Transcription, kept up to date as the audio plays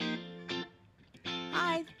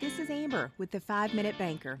this is Amber with the 5 Minute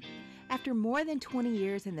Banker. After more than 20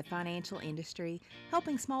 years in the financial industry,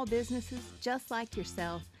 helping small businesses just like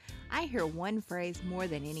yourself, I hear one phrase more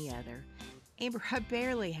than any other. Amber, I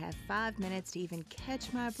barely have 5 minutes to even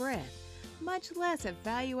catch my breath, much less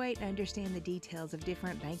evaluate and understand the details of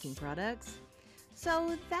different banking products.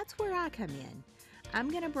 So that's where I come in. I'm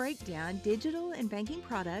going to break down digital and banking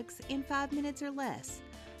products in 5 minutes or less.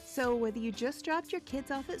 So whether you just dropped your kids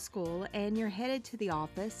off at school and you're headed to the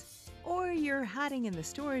office, or you're hiding in the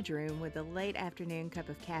storage room with a late afternoon cup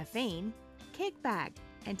of caffeine, kick back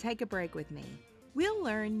and take a break with me. We'll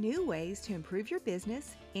learn new ways to improve your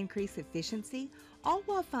business, increase efficiency, all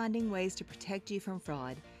while finding ways to protect you from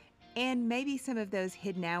fraud, and maybe some of those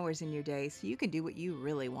hidden hours in your day so you can do what you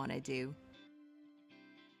really want to do.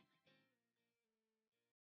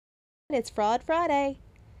 It's Fraud Friday.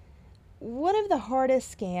 One of the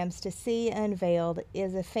hardest scams to see unveiled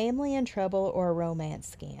is a family in trouble or a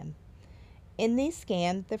romance scam. In these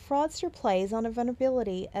scams, the fraudster plays on a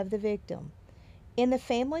vulnerability of the victim. In the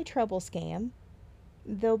family trouble scam,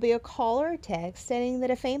 there'll be a call or a text stating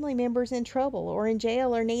that a family member is in trouble or in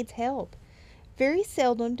jail or needs help. Very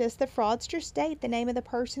seldom does the fraudster state the name of the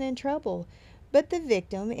person in trouble, but the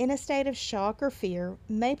victim, in a state of shock or fear,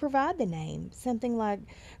 may provide the name, something like,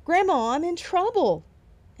 "Grandma, I'm in trouble."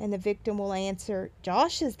 And the victim will answer,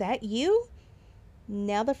 "Josh, is that you?"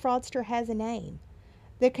 Now the fraudster has a name.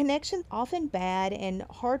 The connection's often bad and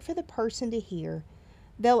hard for the person to hear.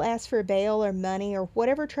 They'll ask for bail or money or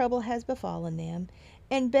whatever trouble has befallen them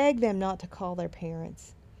and beg them not to call their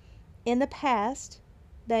parents. In the past,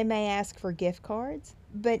 they may ask for gift cards,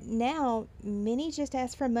 but now many just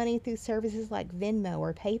ask for money through services like Venmo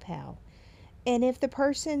or PayPal. And if the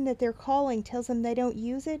person that they're calling tells them they don't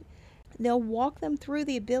use it, they'll walk them through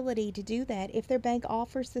the ability to do that if their bank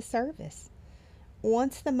offers the service.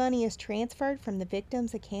 Once the money is transferred from the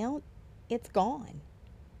victim's account, it's gone.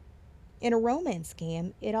 In a romance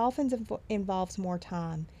scam, it often involves more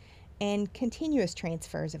time and continuous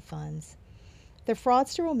transfers of funds. The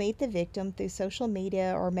fraudster will meet the victim through social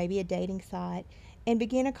media or maybe a dating site and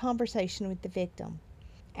begin a conversation with the victim.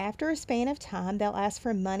 After a span of time, they'll ask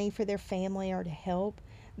for money for their family or to help.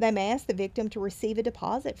 They may ask the victim to receive a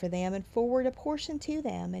deposit for them and forward a portion to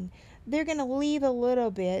them, and they're going to leave a little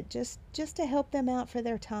bit just to help them out for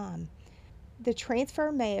their time. The transfer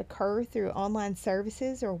may occur through online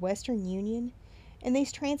services or Western Union, and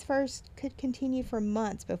these transfers could continue for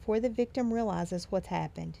months before the victim realizes what's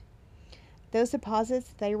happened. Those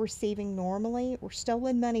deposits they're receiving normally were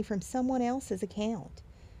stolen money from someone else's account.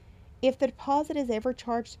 If the deposit is ever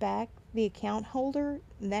charged back, the account holder,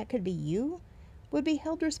 and that could be you, would be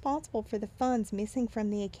held responsible for the funds missing from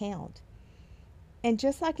the account. And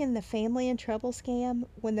just like in the family in trouble scam,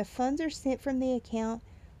 when the funds are sent from the account,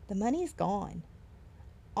 the money is gone.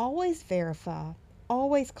 Always verify,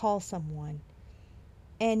 always call someone.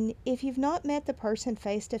 And if you've not met the person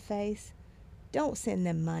face to face, don't send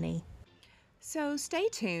them money. So stay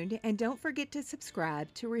tuned and don't forget to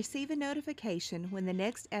subscribe to receive a notification when the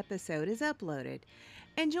next episode is uploaded.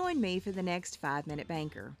 And join me for the next 5 Minute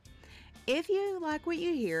Banker. If you like what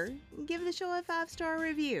you hear, give the show a 5-star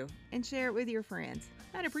review and share it with your friends.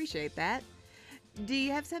 I'd appreciate that. Do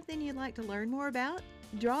you have something you'd like to learn more about?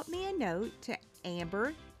 Drop me a note to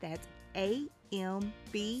Amber, that's AMBER,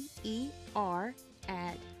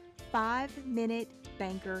 at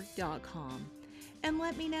 5minutebanker.com and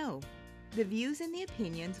let me know. The views and the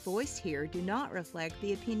opinions voiced here do not reflect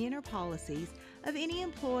the opinion or policies of any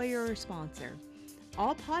employer or sponsor.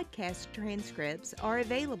 All podcast transcripts are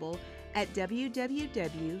available at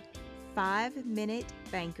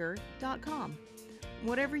www.5minutebanker.com.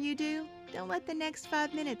 Whatever you do, don't let the next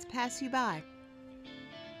 5 minutes pass you by.